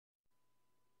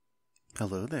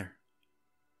Hello there.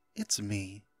 It's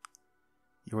me,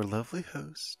 your lovely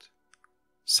host,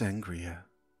 Sangria.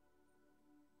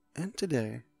 And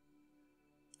today,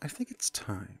 I think it's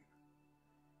time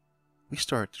we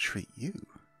start to treat you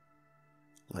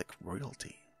like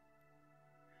royalty.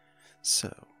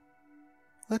 So,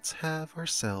 let's have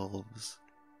ourselves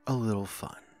a little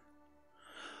fun.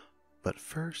 But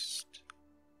first,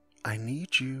 I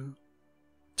need you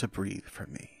to breathe for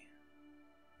me.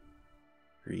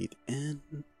 Breathe in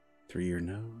through your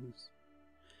nose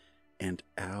and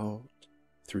out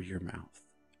through your mouth.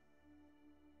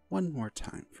 One more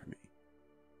time for me.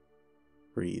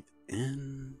 Breathe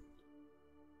in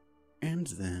and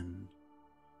then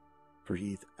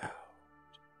breathe out.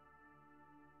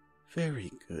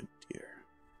 Very good, dear.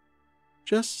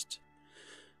 Just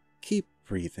keep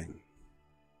breathing.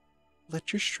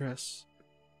 Let your stress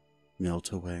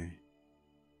melt away.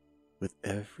 With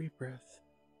every breath,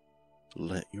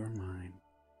 let your mind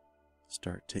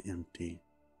start to empty.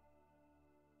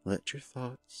 Let your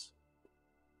thoughts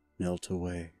melt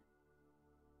away.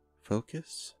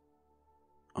 Focus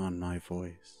on my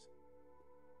voice.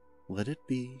 Let it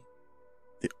be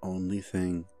the only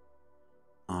thing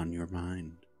on your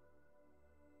mind.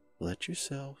 Let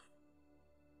yourself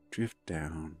drift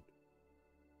down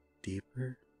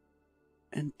deeper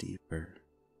and deeper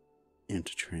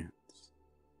into trance.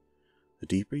 The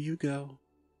deeper you go,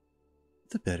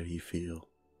 the better you feel.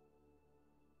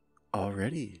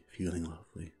 Already feeling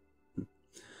lovely.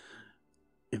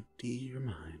 Empty your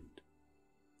mind.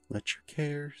 Let your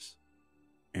cares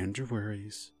and your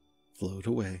worries float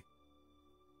away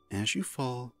as you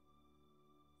fall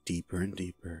deeper and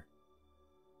deeper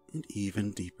and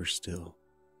even deeper still.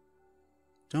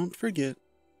 Don't forget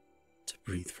to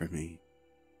breathe for me.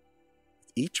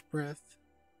 With each breath,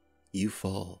 you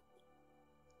fall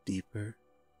deeper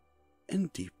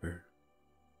and deeper.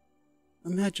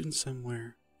 Imagine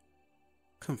somewhere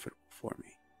comfortable for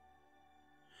me.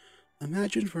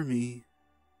 Imagine for me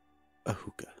a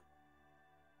hookah,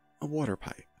 a water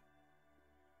pipe.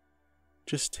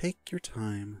 Just take your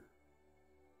time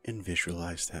and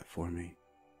visualize that for me.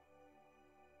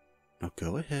 Now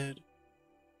go ahead,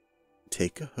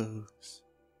 take a hose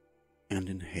and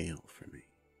inhale for me.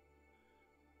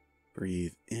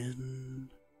 Breathe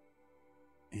in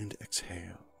and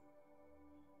exhale.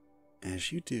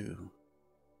 As you do,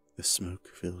 the smoke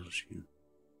fills you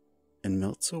and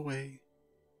melts away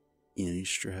any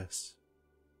stress,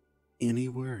 any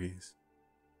worries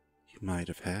you might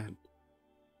have had.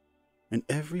 And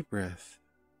every breath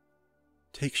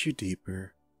takes you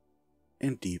deeper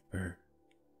and deeper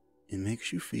and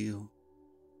makes you feel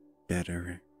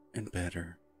better and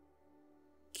better.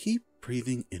 Keep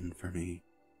breathing in for me.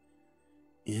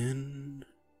 In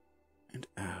and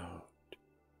out,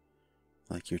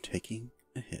 like you're taking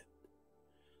a hit.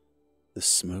 The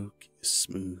smoke is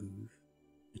smooth.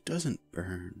 It doesn't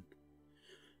burn.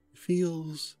 It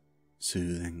feels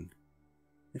soothing.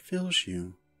 It fills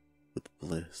you with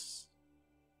bliss.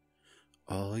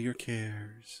 All your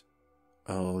cares,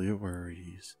 all your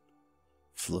worries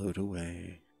float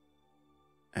away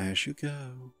as you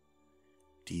go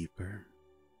deeper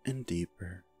and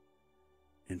deeper,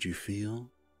 and you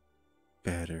feel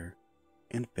better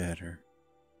and better.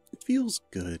 It feels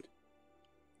good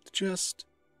to just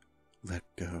let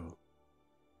go,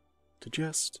 to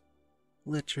just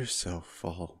let yourself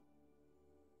fall.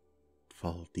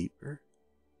 Fall deeper,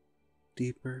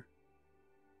 deeper,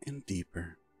 and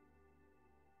deeper.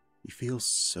 You feel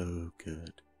so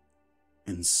good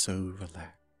and so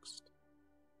relaxed.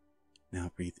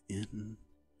 Now breathe in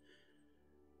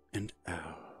and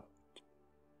out.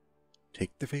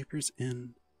 Take the vapors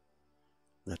in.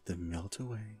 Let them melt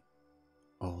away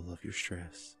all of your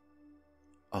stress,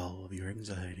 all of your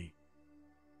anxiety.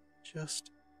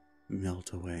 Just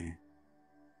melt away.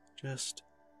 Just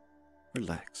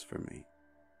relax for me.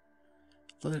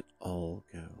 Let it all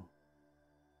go.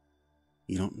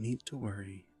 You don't need to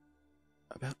worry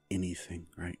about anything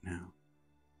right now.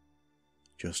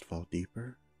 Just fall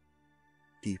deeper,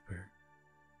 deeper,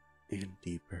 and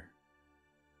deeper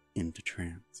into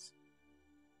trance.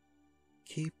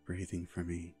 Keep breathing for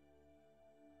me.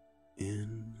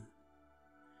 In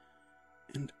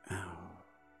and out.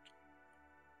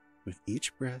 With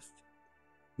each breath,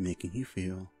 making you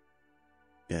feel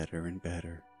better and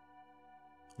better,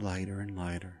 lighter and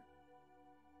lighter,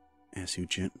 as you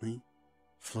gently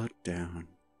float down,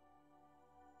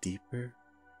 deeper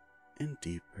and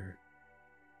deeper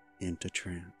into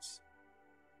trance,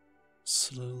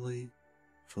 slowly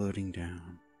floating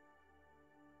down,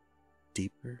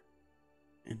 deeper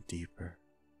and deeper.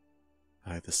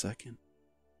 By the second,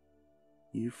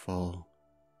 you fall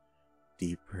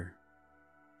deeper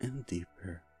and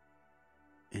deeper,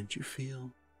 and you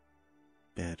feel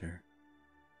better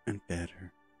and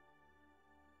better.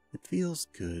 It feels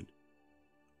good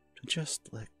to just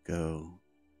let go,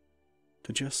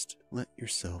 to just let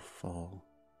yourself fall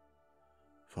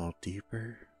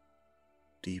deeper,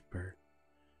 deeper,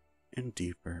 and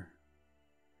deeper.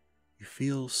 You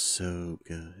feel so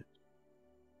good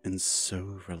and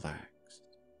so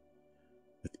relaxed,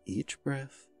 with each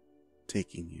breath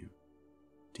taking you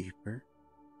deeper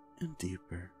and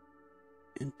deeper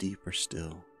and deeper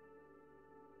still,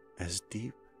 as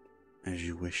deep as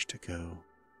you wish to go.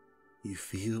 You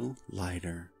feel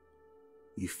lighter,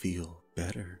 you feel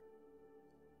better,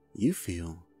 you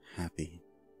feel happy,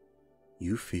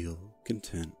 you feel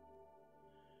content.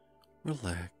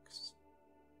 Relax,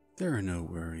 there are no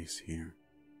worries here,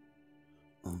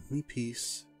 only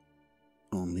peace,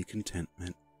 only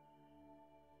contentment.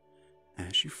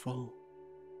 As you fall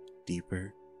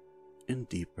deeper and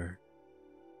deeper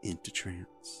into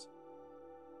trance,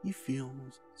 you feel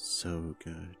so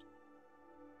good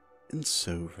and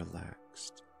so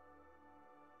relaxed.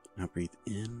 Now breathe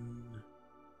in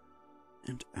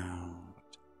and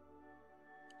out.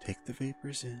 Take the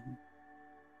vapors in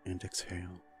and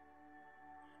exhale.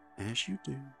 As you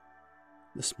do,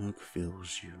 the smoke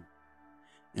fills you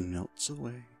and melts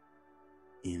away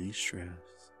any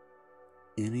stress,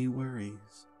 any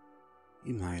worries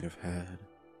you might have had.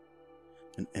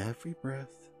 And every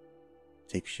breath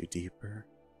takes you deeper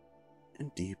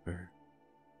and deeper.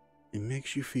 It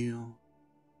makes you feel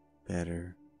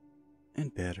better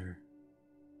and better.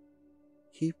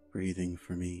 Keep breathing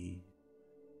for me,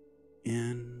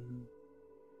 in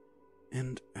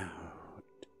and out.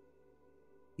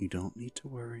 You don't need to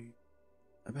worry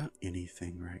about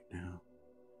anything right now.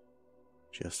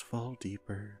 Just fall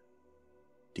deeper,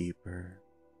 deeper,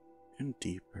 and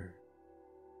deeper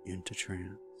into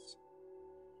trance.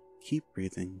 Keep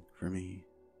breathing for me,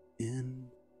 in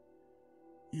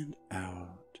and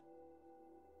out,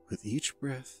 with each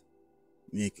breath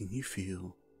making you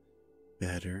feel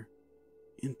better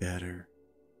and better,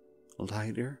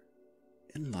 lighter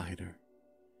and lighter,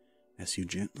 as you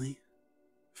gently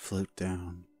float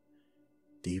down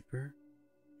deeper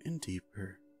and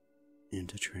deeper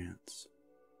into trance.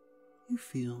 You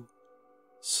feel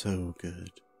so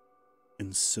good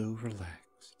and so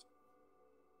relaxed,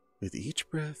 with each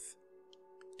breath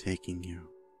taking you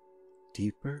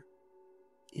deeper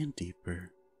and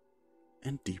deeper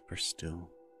and deeper still,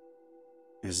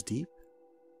 as deep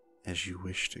as you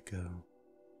wish to go.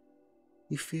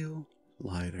 You feel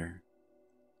lighter,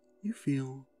 you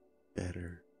feel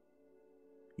better,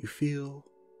 you feel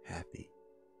happy,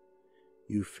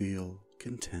 you feel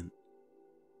content.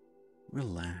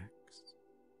 Relax,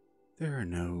 there are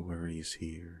no worries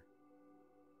here,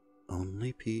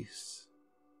 only peace,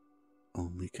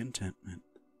 only contentment.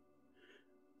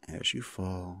 As you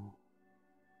fall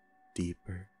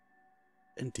deeper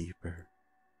and deeper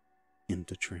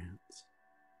into trance,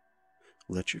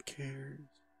 let your cares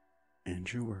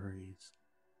and your worries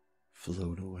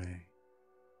float away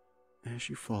as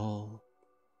you fall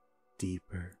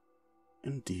deeper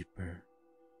and deeper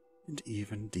and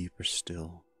even deeper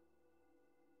still.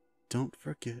 Don't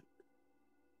forget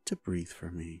to breathe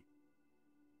for me.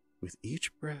 With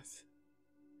each breath,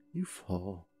 you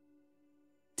fall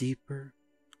deeper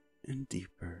and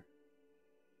deeper.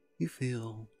 You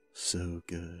feel so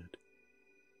good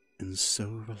and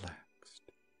so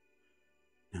relaxed.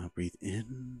 Now breathe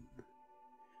in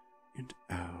and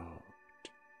out.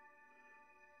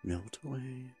 Melt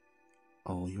away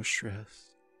all your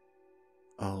stress,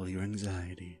 all your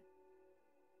anxiety.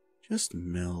 Just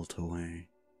melt away.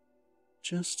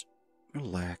 Just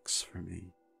relax for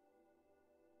me.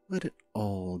 Let it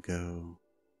all go.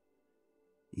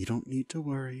 You don't need to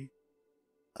worry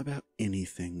about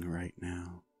anything right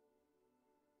now.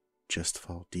 Just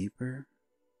fall deeper,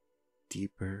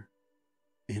 deeper,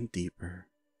 and deeper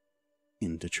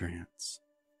into trance.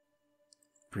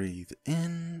 Breathe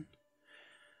in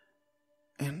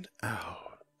and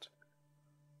out.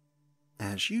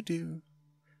 As you do,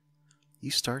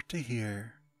 you start to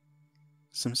hear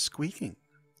some squeaking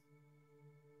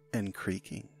and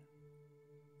creaking.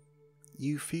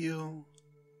 You feel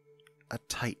a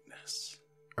tightness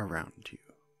around you.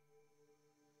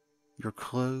 Your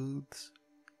clothes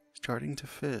starting to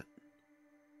fit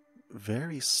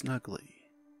very snugly.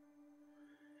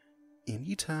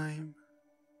 Anytime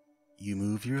you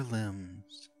move your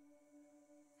limbs,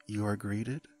 you are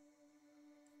greeted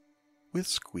with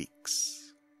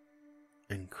squeaks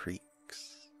and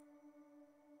creaks.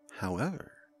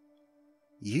 However,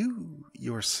 you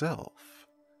yourself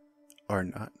are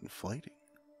not inflating.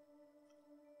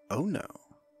 Oh no,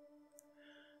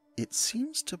 it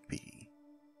seems to be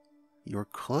your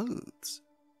clothes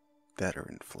that are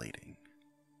inflating,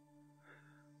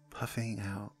 puffing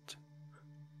out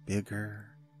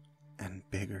bigger and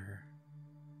bigger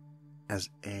as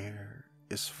air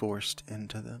is forced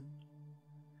into them.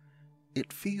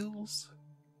 It feels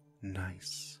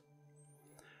nice,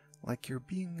 like you're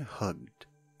being hugged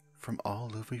from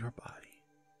all over your body.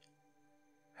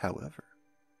 However,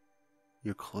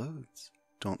 your clothes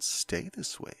don't stay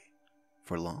this way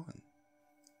for long,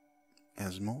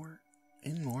 as more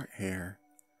and more air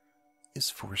is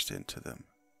forced into them.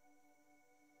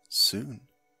 Soon,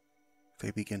 they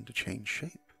begin to change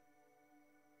shape,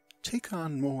 take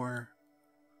on more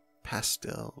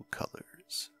pastel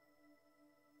colors.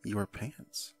 Your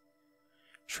pants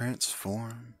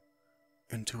transform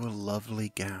into a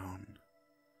lovely gown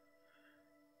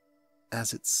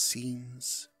as its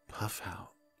seams puff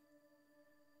out.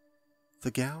 The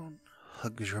gown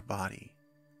hugs your body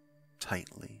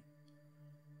tightly.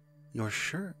 Your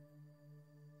shirt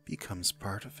becomes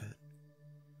part of it.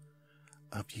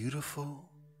 A beautiful,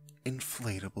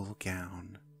 inflatable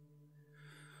gown,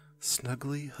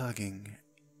 snugly hugging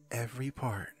every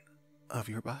part of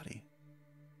your body.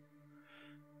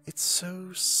 It's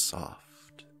so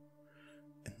soft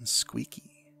and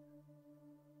squeaky,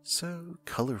 so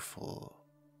colorful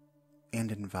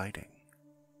and inviting.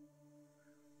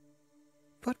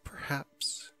 But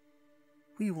perhaps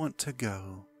we want to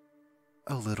go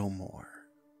a little more.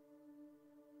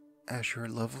 As your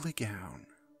lovely gown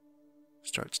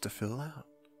starts to fill out,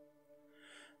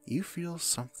 you feel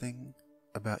something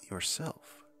about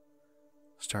yourself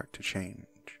start to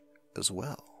change as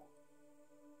well.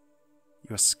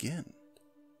 Your skin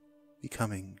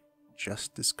becoming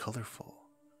just as colorful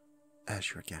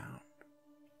as your gown.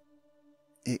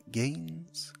 It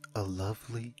gains a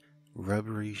lovely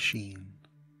rubbery sheen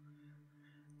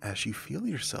as you feel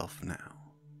yourself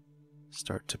now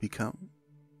start to become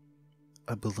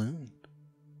a balloon.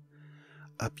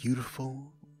 A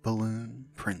beautiful balloon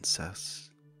princess,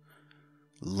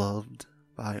 loved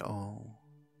by all,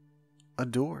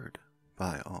 adored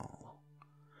by all,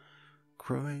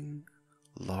 growing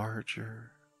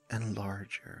larger and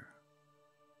larger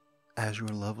as your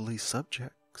lovely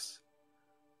subjects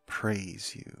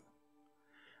praise you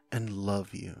and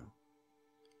love you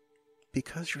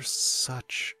because you're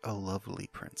such a lovely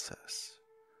princess,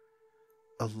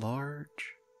 a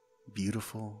large,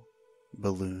 beautiful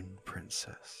balloon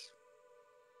princess,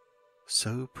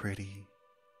 so pretty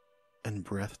and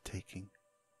breathtaking.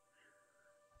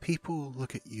 People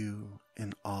look at you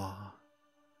in awe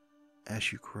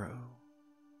as you grow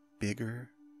bigger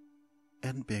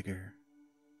and bigger.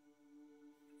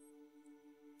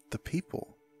 The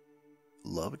people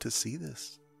love to see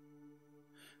this.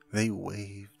 They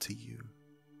wave to you,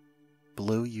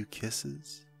 blow you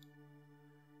kisses,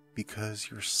 because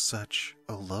you're such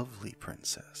a lovely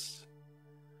princess,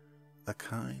 a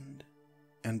kind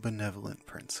and benevolent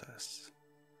princess,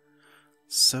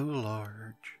 so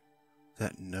large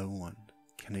that no one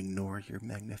can ignore your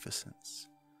magnificence.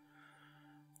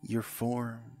 Your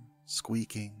form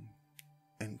squeaking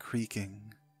and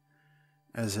creaking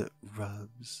as it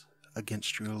rubs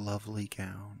against your lovely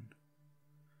gown,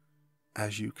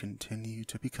 as you continue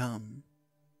to become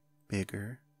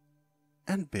bigger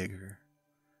and bigger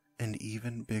and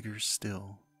even bigger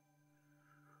still.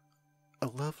 A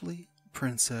lovely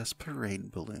princess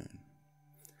parade balloon.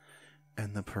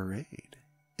 And the parade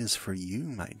is for you,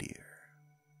 my dear,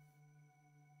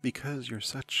 because you're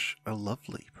such a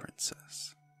lovely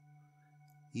princess.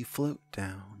 You float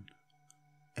down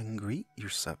and greet your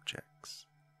subjects.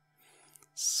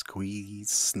 Squeeze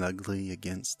snugly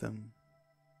against them.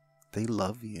 They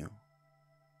love you.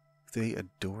 They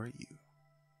adore you.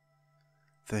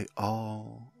 They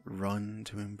all run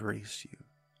to embrace you.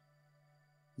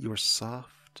 Your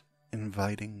soft,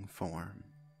 inviting form.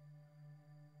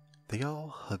 They all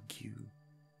hug you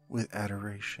with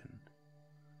adoration,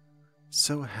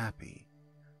 so happy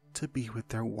to be with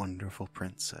their wonderful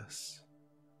princess.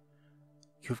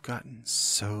 You've gotten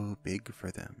so big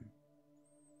for them.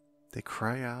 They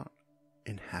cry out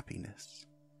in happiness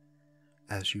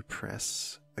as you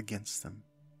press against them.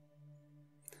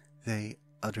 They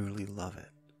utterly love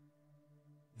it.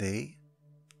 They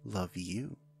love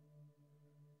you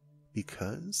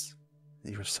because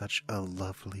you're such a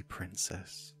lovely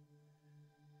princess,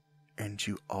 and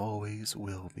you always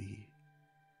will be.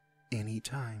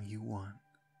 Anytime you want,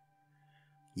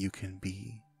 you can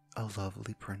be a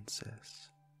lovely princess.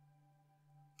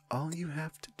 All you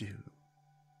have to do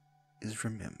is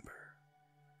remember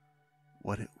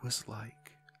what it was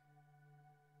like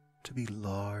to be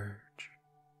large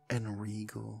and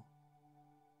regal,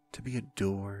 to be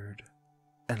adored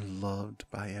and loved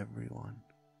by everyone.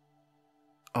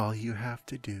 All you have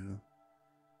to do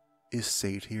is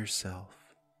say to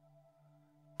yourself,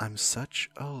 I'm such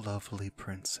a lovely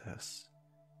princess,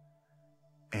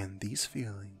 and these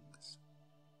feelings,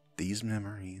 these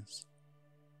memories,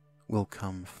 will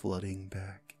come flooding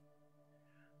back.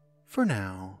 For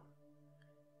now,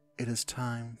 it is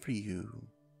time for you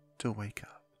to wake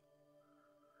up.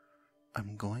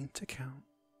 I'm going to count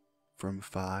from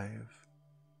 5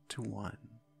 to 1,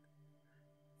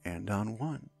 and on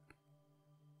 1,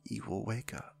 you will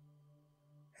wake up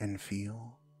and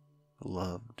feel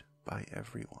loved by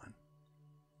everyone.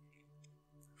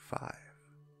 5.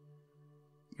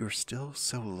 You're still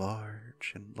so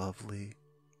large and lovely.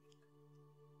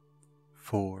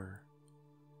 4.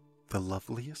 The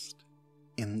loveliest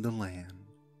in the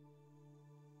land.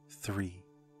 3.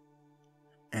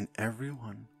 And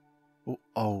everyone will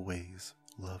always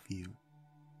love you.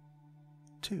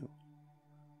 2.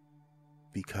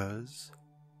 Because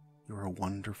you're a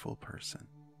wonderful person.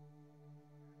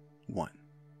 1.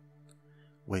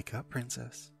 Wake up,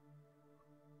 princess.